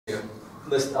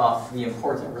list off the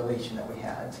important relation that we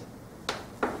had.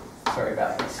 Sorry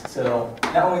about this. So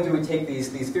not only do we take these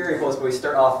variables, but we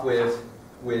start off with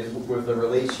the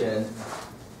relation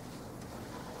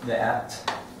that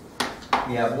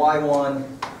we have y1,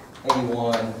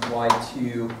 a1,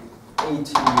 y2,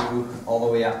 a2, all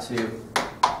the way out to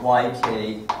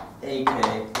yk,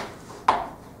 ak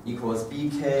equals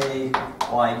bk,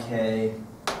 yk,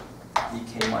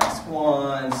 bk minus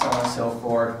 1, so on and so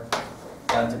forth,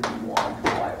 down to b1,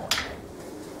 y1.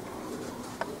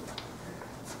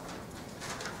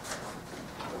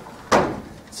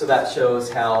 So that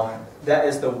shows how that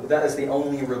is the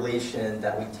only relation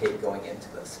that we take going into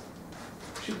this.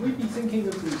 Should we be thinking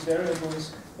of these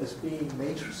variables as being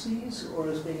matrices or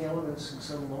as being elements in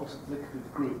some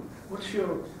multiplicative group? What's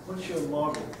your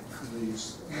model for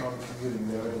these non-commuting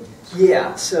variables?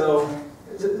 Yeah. So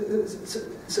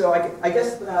I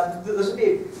guess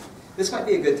this might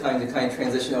be a good time to kind of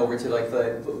transition over to like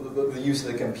the use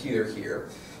of the computer here.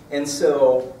 And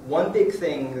so one big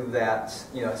thing that,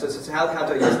 so how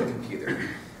do I use the computer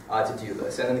to do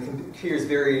this? And the computer is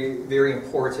very, very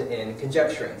important in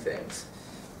conjecturing things.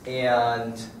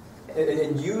 And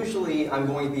usually I'm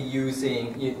going to be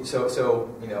using,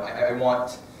 I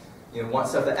want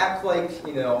stuff that act like,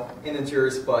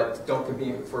 integers, but don't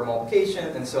compete for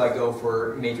multiplication, and so I go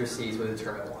for matrices with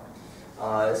determinant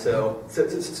 1. So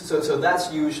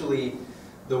that's usually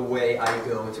the way I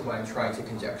go to when I'm trying to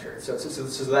conjecture. So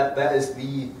that is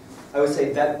I would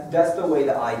say that's the way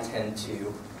that I tend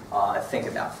to think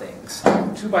about things.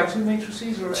 2 by 2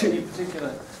 matrices or any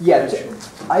particular? Yeah,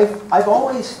 I've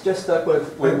always just stuck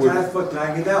with just for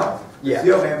trying it out. Yeah.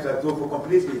 Theorems are true for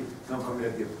completely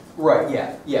non-commutative. Right.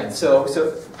 Yeah. So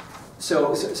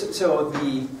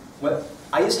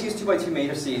I just use 2 by 2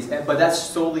 matrices, but that's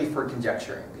solely for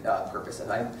conjecturing purposes.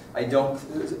 I don't.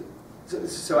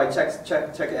 So I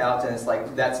check it out, and it's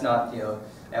like that's not, I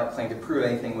don't claim to prove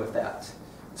anything with that.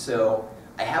 So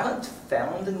I haven't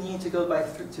found the need to go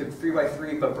to 3 by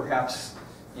 3, but perhaps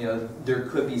there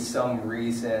could be some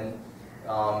reason.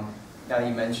 Now that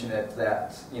you mention it,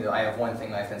 that I have one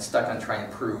thing I've been stuck on trying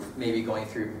to prove. Maybe going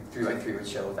through 3 by 3 would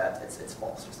show that it's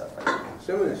false or stuff like that.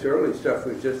 Some of this early stuff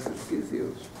was just for skew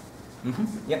fields.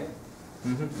 Yep.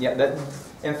 Yeah. That,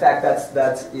 in fact, that's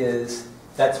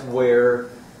where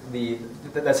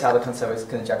that's how the Kontsevich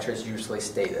conjecture is usually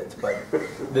stated. But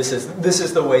this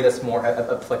is the way that's more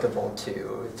applicable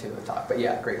to the talk. But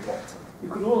yeah, great point. You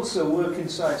could also work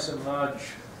inside some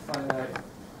large finite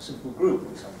simple group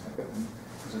or something.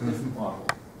 It's a different model.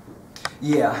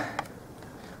 Yeah,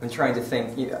 I'm trying to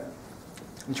think.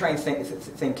 I'm trying to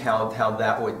think how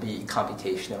that would be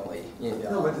computationally.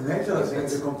 No, but the natural thing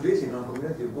is completely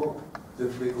non-commutative. Both the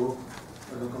free group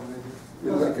and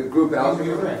non-commutative. Like a group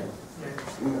algebra. Right.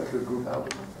 Like a group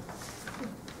algebra.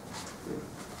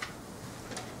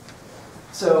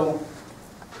 So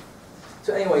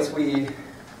anyways, we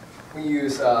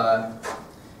use. Let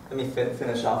me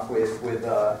finish off with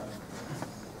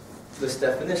this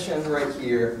definition right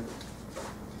here.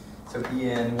 So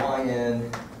En,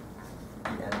 Yn,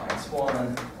 Bn minus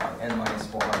 1, Yn minus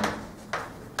 1,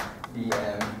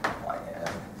 Bm,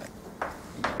 Ym,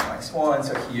 Bn minus 1.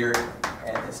 So here,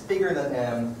 n is bigger than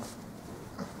m.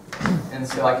 And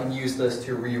so I can use this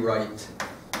to rewrite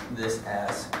this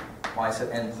as y sub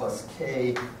n plus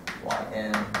k,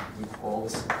 yn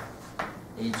equals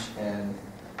hn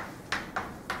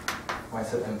y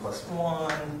sub n plus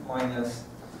 1 minus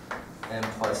n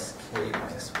plus k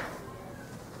minus 1.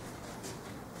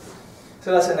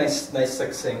 So that's a nice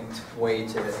succinct way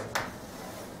to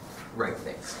write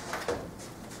things.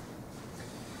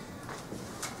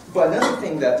 But another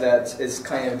thing that is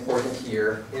kind of important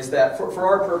here is that for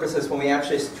our purposes, when we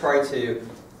actually try to,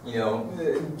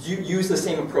 use the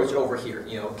same approach over here,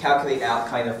 calculate out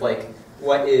kind of like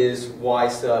what is y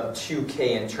sub 2k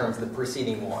in terms of the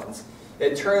preceding ones.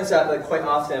 It turns out that quite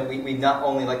often we not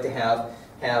only like to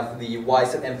have the y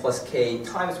sub n plus k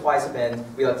times y sub n,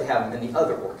 we like to have them in the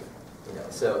other order.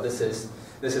 So this is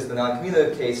the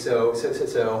non-commutative case. So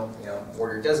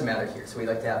order doesn't matter here. So we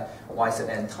like to have y sub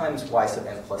n times y sub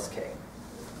n plus k.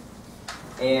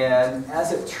 And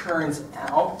as it turns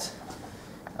out,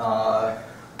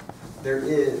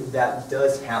 that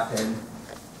does happen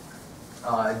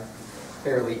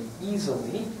fairly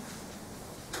easily.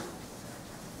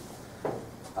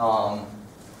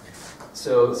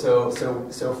 So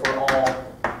for all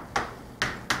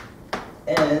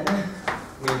n,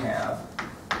 we have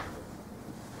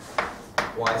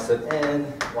y sub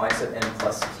n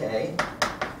plus k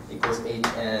equals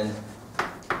hn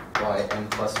yn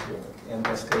plus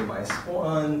k minus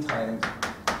 1 times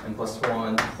n plus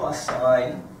 1 plus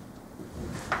sine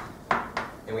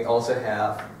And we also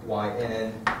have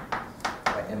yn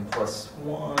plus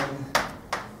 1, n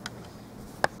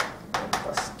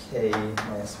plus k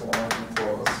minus 1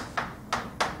 equals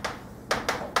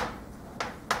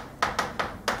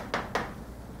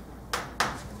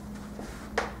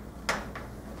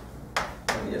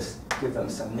just give them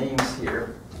some names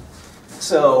here.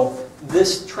 So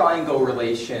this triangle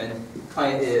relation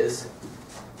kind of is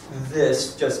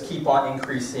this, just keep on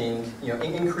increasing,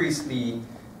 increase the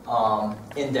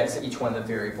index of each one of the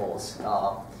variables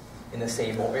in the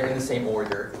same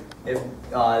order. If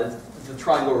the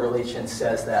triangle relation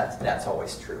says that that's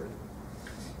always true.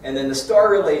 And then the star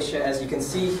relation, as you can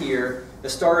see here, the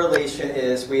star relation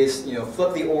is we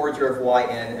flip the order of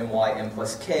yn and yn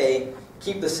plus k,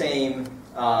 keep the same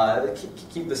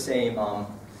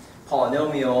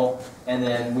polynomial, and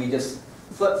then we just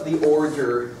flip the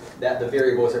order that the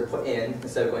variables are put in.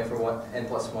 Instead of going from n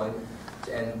plus 1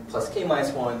 to n plus k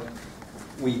minus 1,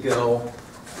 we go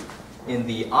in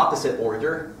the opposite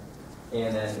order,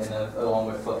 and then along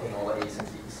with flipping all the a's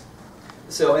and b's.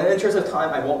 So in the interest of time,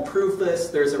 I won't prove this.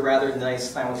 There's a rather nice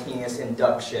simultaneous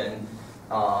induction.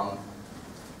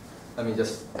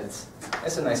 It's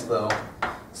a nice little.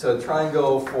 So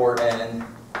triangle for n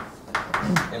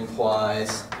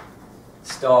implies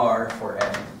star for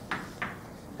n,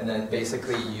 and then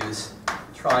basically use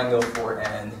triangle for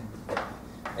n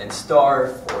and star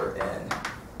for n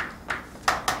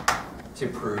to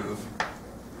prove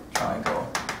triangle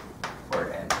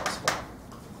for n plus 1.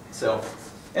 So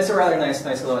it's a rather nice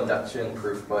little induction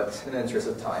proof, but in the interest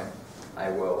of time,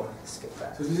 I will skip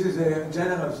that. So this is a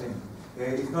general thing.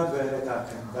 It's not very that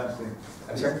thing.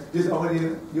 I'm sorry? This is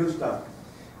already used stuff.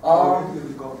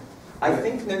 I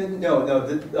think no.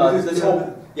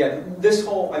 This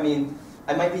whole. I mean,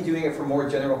 I might be doing it for more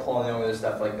general polynomial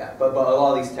stuff like that, but a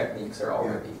lot of these techniques are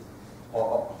already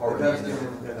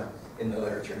in the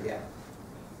literature. Yeah.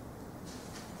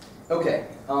 Okay.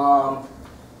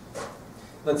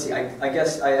 Let's see. I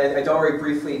guess I'd already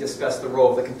briefly discussed the role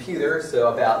of the computer, so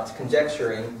about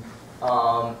conjecturing.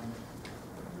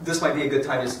 This might be a good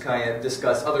time to just kind of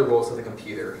discuss other roles of the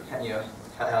computer.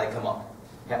 How they come up.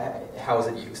 How is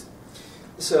it used?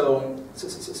 So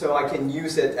I can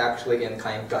use it actually in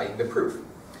kind of guiding the proof.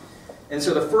 And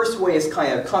so the first way is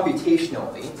kind of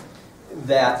computationally,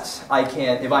 that I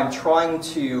can, if I'm trying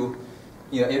to,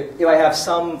 if I have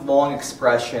some long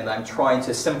expression, I'm trying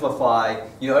to simplify,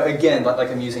 again,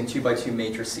 like I'm using 2x2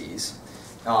 matrices,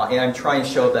 and I'm trying to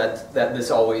show that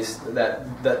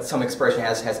that some expression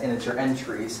has integer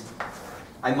entries.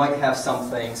 I might have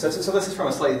something. So this is from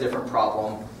a slightly different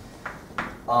problem,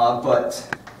 but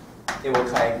it will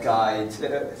kind of guide.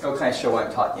 It will kind of show what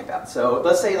I'm talking about. So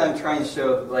let's say that I'm trying to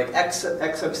show like x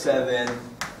of 7. I'm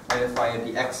going to find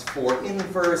the x4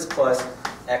 inverse plus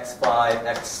x5,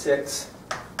 x6,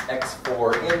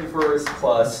 x4 inverse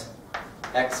plus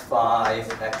x5,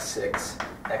 x6,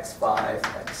 x5,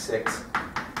 x6,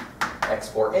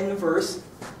 x4 inverse.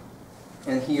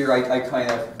 And here I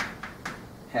kind of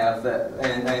have that,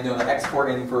 and I know that x4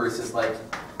 inverse is like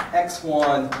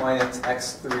x1 minus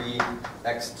x3,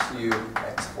 x2,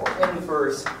 x4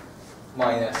 inverse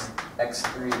minus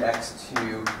x3,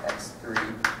 x2, x3,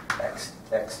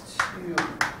 x2,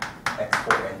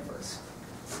 x4 inverse.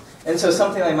 And so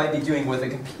something I might be doing with a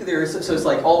computer, so it's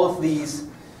like all of these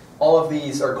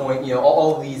are going,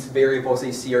 all of these variables that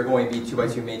you see are going to be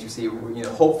 2x2 matrices,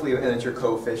 hopefully with integer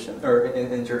coefficient or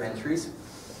integer entries.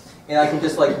 And I can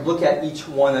just like look at each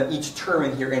term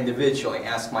in here individually and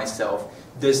ask myself,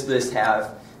 does this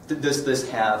have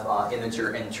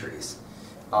integer entries?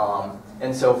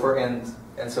 And so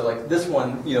like this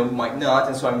one might not,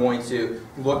 and so I'm going to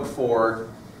look for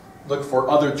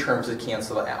other terms to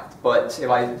cancel it out. But if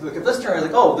I look at this term, I'm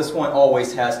like, oh, this one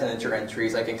always has integer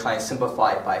entries. I can kind of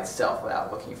simplify it by itself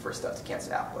without looking for stuff to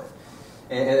cancel out with.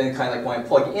 And then kind of like when I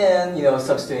plug in,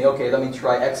 substituting, okay, let me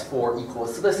try x4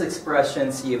 equals to this expression,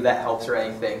 see if that helps or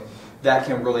anything. That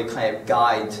can really kind of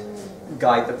guide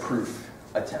the proof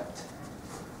attempt.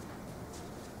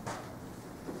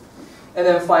 And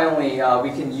then finally,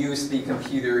 we can use the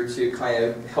computer to kind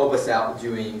of help us out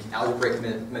doing algebraic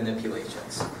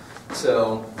manipulations.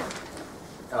 So,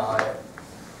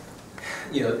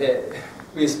 we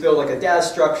just build like a data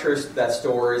structure that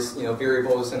stores,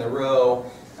 variables in a row,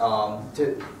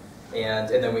 and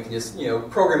then we can just,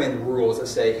 program in rules that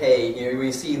say, hey,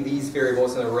 we see these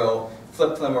variables in a row,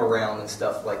 flip them around and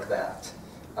stuff like that.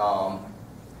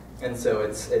 And so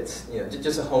it's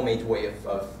just a homemade way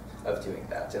of doing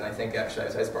that. And I think actually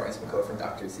I was borrowing some code from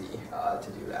Dr. Z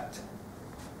to do that.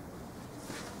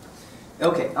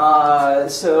 Okay,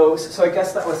 so I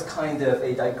guess that was kind of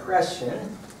a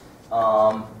digression.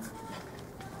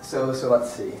 so let's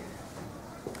see.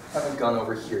 I haven't gone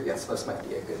over here yet, so this might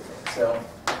be a good thing. So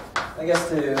I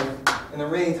guess in the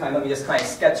remaining time, let me just kind of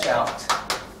sketch out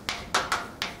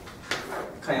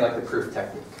kind of like the proof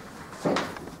technique.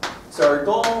 So our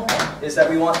goal is that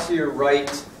we want to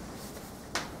write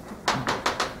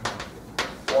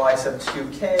y sub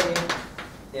 2k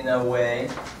in a way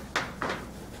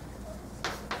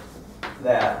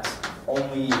that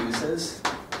only uses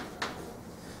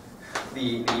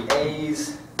the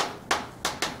a's,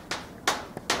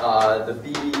 the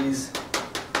b's,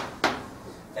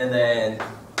 and then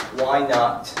y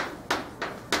naught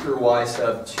through y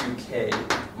sub 2k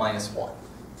minus 1.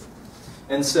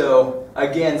 And so,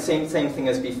 again, same thing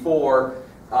as before.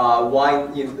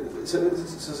 So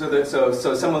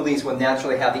some of these will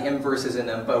naturally have the inverses in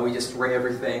them, but we just write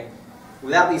everything.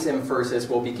 Without these inverses,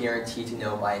 we'll be guaranteed to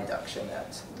know by induction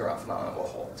that the Laurent phenomenon will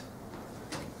hold.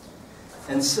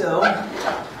 And so,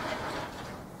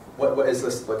 what is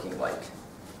this looking like?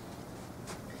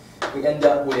 We end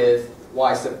up with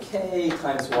y sub k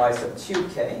times y sub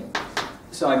 2k.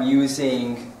 So I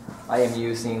am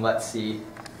using, let's see,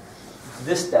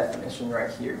 this definition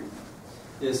right here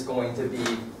is going to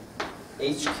be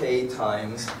hk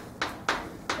times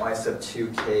y sub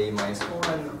 2k minus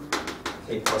 1,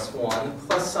 k plus 1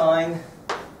 plus sign.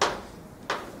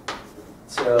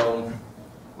 So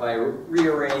when I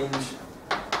rearrange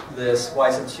this,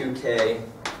 y sub 2k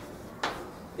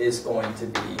is going to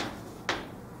be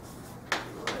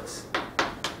this.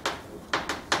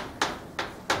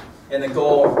 And the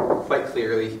goal, quite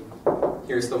clearly,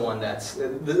 here's the one that's,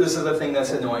 this is the thing that's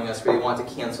annoying us. We want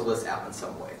to cancel this out in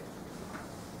some way.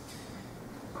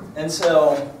 And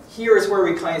so here is where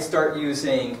we kind of start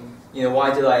using,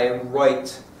 why did I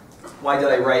write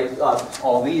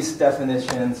all these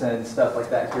definitions and stuff like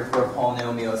that here for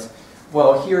polynomials?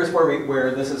 Well, here's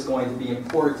where this is going to be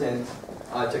important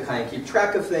to kind of keep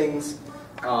track of things,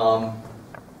 because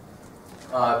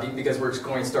we're just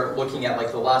going to start looking at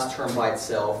like the last term by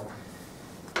itself.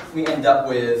 We end up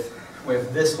with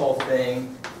this whole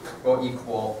thing will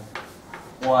equal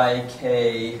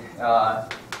yk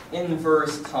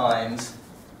inverse times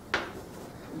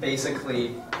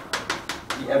basically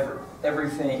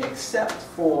everything except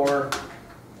for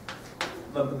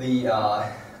the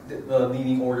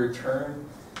leading order term,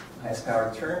 highest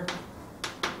power term.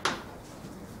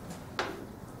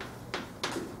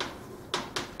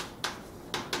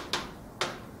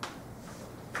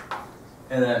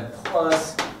 And then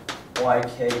plus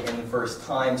yk inverse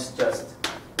times just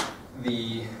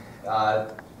the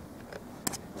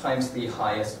times the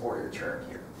highest order term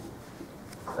here.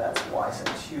 So that's y sub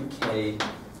 2k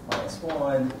minus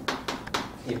 1,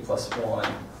 k plus 1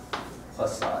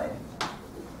 plus sign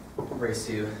raised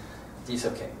to d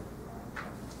sub k.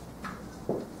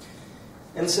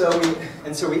 And so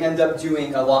we end up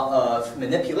doing a lot of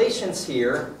manipulations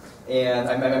here. And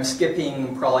I'm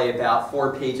skipping probably about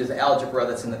 4 pages of algebra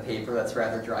that's in the paper. That's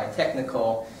rather dry and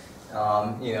technical.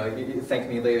 You thank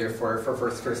me later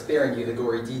for sparing you the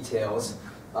gory details.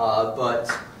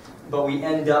 But we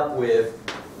end up with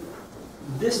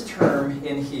this term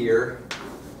in here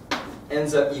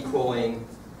ends up equaling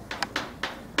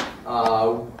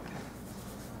y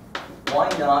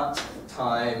naught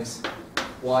times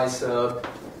y sub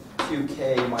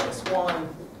 2k minus 1,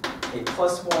 k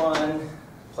plus 1,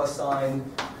 plus sign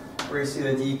raised to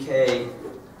the dk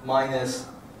minus,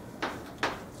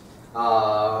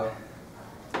 so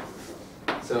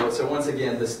once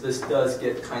again, this does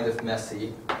get kind of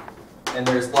messy, and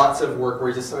there's lots of work.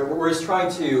 We're just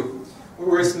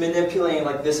manipulating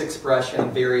like this expression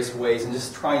in various ways, and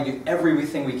just trying to do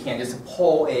everything we can just to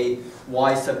pull a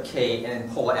y sub k and then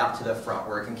pull it out to the front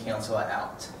where it can cancel it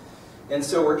out. And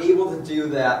so we're able to do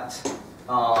that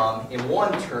in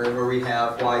one term where we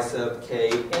have y sub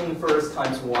k inverse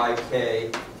times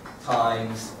yk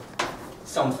times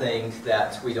something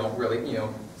that we don't really,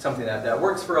 something that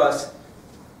works for us.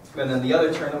 And then the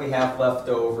other term that we have left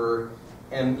over,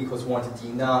 m equals 1 to d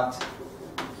naught,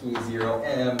 p0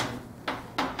 m,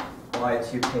 y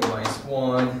 2k minus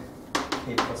 1,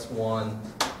 k plus 1,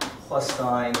 plus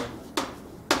sign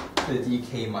to the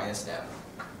dk minus m.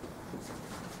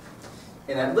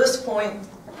 And at this point,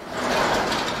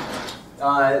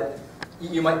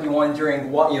 you might be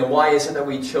wondering, why is it that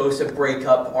we chose to break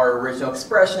up our original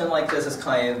expression like this as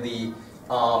kind of the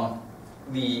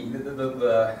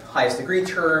highest degree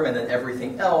term and then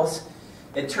everything else?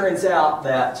 It turns out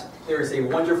that there's a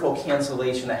wonderful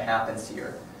cancellation that happens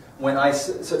here. When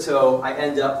so I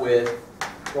end up with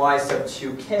y sub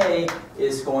 2k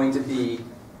is going to be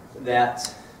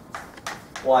that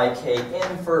yk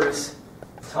inverse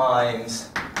times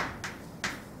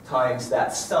times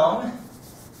that sum.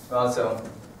 Well, so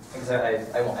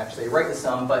I won't actually write the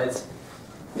sum, but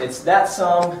it's that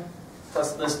sum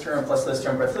plus this term plus this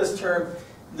term plus this term.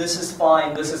 This is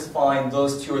fine, this is fine.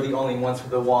 Those two are the only ones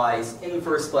with the y's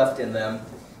inverse left in them.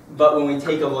 But when we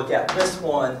take a look at this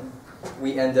one,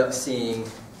 we end up seeing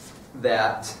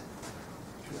that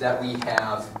we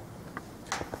have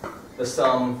the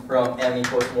sum from m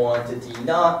equals 1 to d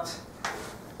naught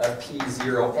of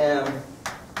p0m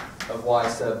of y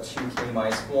sub 2k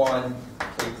minus 1,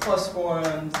 k plus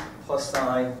 1 plus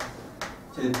sign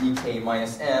to the dk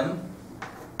minus m.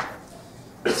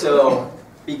 So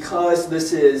because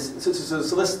this is,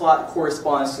 so this slot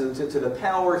corresponds to the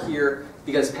power here,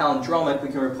 because palindromic, we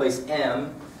can replace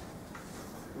m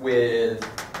with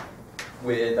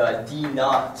d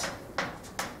naught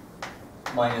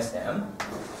minus m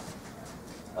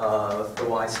of the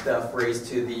y stuff raised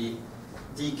to the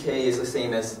dk is the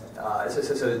same as,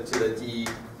 to the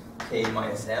dk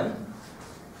minus m.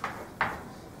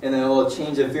 And then a little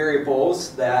change of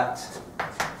variables that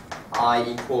I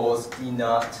equals d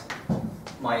naught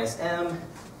minus m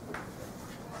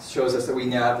shows us that we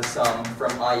now have the sum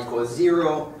from I equals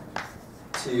 0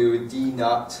 to d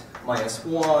naught minus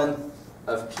 1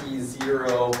 of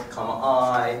p0 comma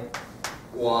I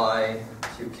y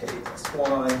 2k plus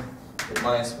 1 to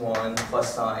minus 1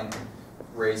 plus sign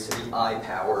raised to the I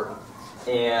power.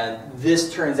 And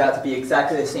this turns out to be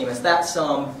exactly the same as that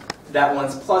sum. That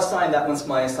one's plus sign, that one's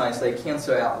minus sign, so they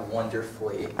cancel out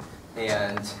wonderfully,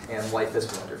 and life is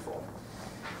wonderful.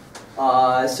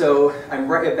 So I'm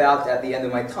right about at the end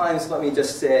of my time, so let me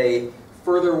just say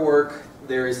further work.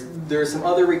 There's some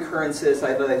other recurrences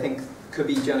that I think could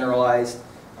be generalized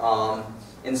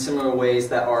in similar ways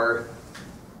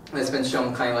that's been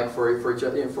shown kind of like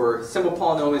for simple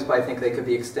polynomials, but I think they could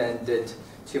be extended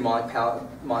to monic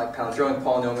palindromic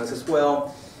polynomials as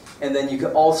well. And then you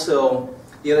could also,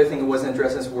 the other thing that wasn't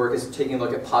addressed in this work is taking a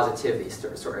look at positivity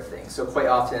sort of thing. So quite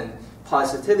often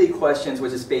positivity questions,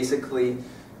 which is basically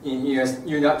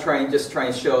you're not just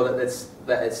trying to show that it's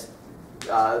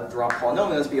the wrong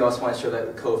polynomials, but you also want to show that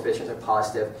the coefficients are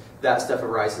positive. That stuff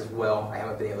arises as well. I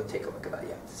haven't been able to take a look at that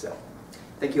yet. So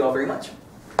thank you all very much.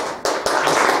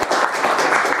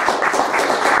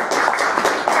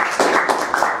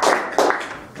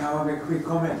 Now I have a quick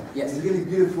comment. Yes. It's really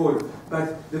beautiful,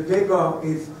 but the paper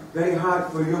is very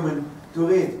hard for human to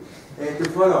read, to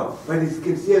follow, but it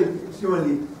can still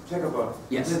humanly checkable.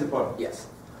 Yes. Readable. Yes.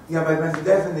 Yeah, but my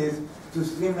suggestion is to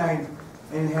streamline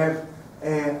and have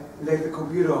let the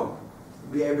computer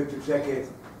be able to check it.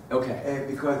 Okay.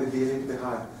 Because it'd be a little bit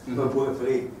hard for both to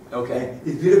read. Okay.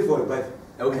 It's beautiful, but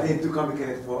Okay. I think too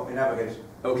complicated for an average.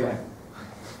 Okay.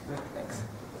 Thanks.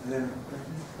 And then,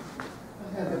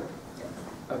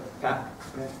 Pat?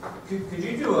 Could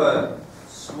you do a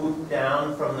swoop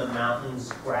down from the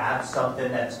mountains, grab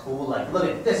something that's cool, like look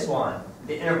at this one,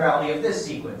 the integrality of this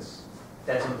sequence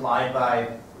that's implied by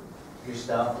your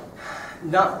stuff?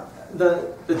 Not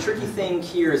the tricky thing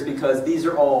here is because these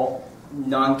are all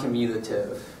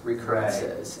non-commutative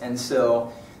recurrences, right. and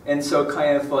so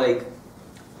kind of like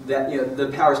that, the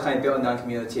power is kind of built on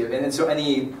non-commutative, and so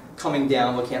any coming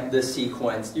down looking at this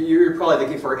sequence, you're probably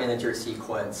looking for an integer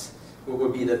sequence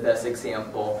would be the best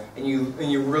example, and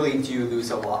you really do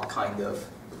lose a lot kind of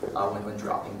when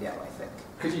dropping down, I think.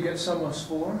 Could you get Summer's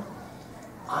 4?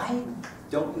 I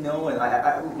don't know,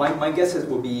 and my guess is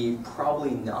will be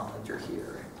probably not under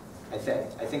here. I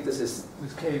think this is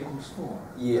With k equals 4?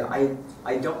 Yeah,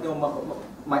 I don't know.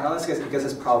 My honest guess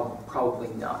is probably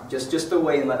not. Just the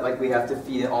way like we have to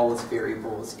feed in all its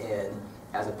variables in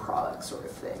as a product sort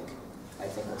of thing. I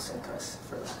think will sink us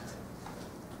for that.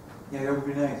 yeah, that would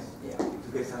be nice. Yeah. To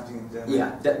get something done.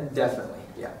 Yeah, definitely.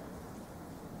 Yeah.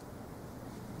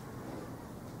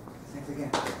 Thanks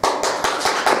again.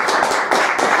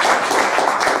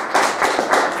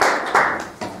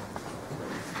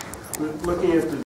 Looking at the